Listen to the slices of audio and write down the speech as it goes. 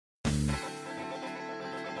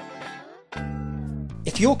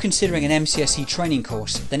If you're considering an MCSE training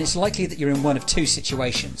course, then it's likely that you're in one of two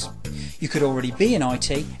situations. You could already be in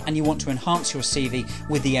IT and you want to enhance your CV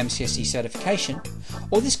with the MCSE certification,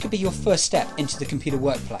 or this could be your first step into the computer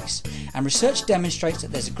workplace, and research demonstrates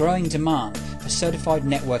that there's a growing demand for certified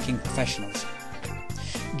networking professionals.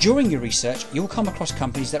 During your research, you'll come across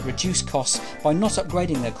companies that reduce costs by not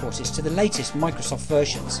upgrading their courses to the latest Microsoft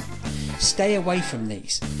versions. Stay away from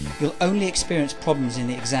these. You'll only experience problems in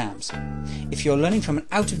the exams. If you're learning from an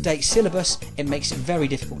out-of-date syllabus, it makes it very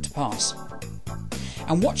difficult to pass.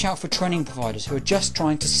 And watch out for training providers who are just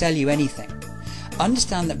trying to sell you anything.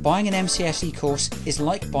 Understand that buying an MCSE course is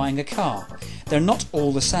like buying a car. They're not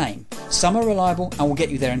all the same. Some are reliable and will get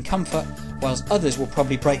you there in comfort, whilst others will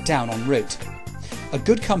probably break down en route. A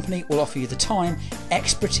good company will offer you the time,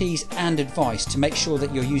 expertise and advice to make sure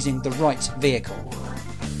that you're using the right vehicle.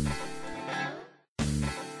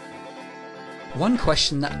 One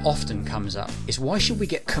question that often comes up is why should we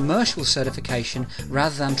get commercial certification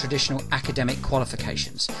rather than traditional academic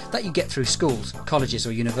qualifications that you get through schools, colleges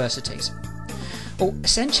or universities? Well,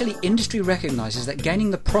 essentially industry recognises that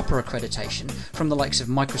gaining the proper accreditation from the likes of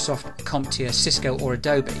Microsoft, CompTIA, Cisco or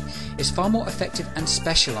Adobe is far more effective and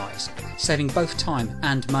specialised, saving both time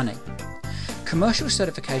and money. Commercial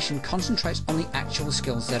certification concentrates on the actual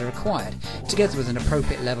skills that are required, together with an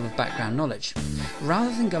appropriate level of background knowledge, rather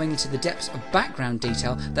than going into the depths of background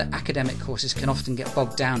detail that academic courses can often get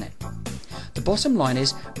bogged down in. The bottom line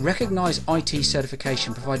is, recognised IT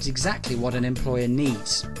certification provides exactly what an employer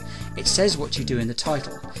needs. It says what you do in the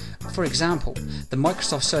title. For example, the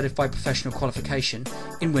Microsoft Certified Professional Qualification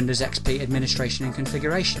in Windows XP Administration and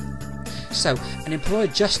Configuration. So, an employer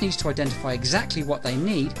just needs to identify exactly what they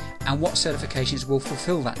need and what certifications will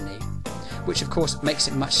fulfil that need, which of course makes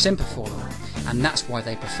it much simpler for them, and that's why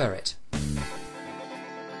they prefer it.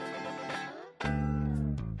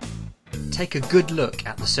 Take a good look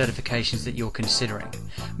at the certifications that you're considering.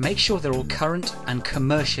 Make sure they're all current and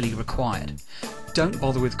commercially required. Don't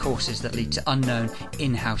bother with courses that lead to unknown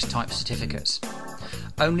in-house type certificates.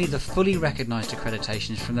 Only the fully recognised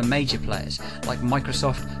accreditations from the major players like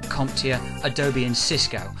Microsoft, CompTIA, Adobe and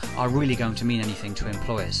Cisco are really going to mean anything to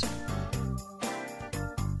employers.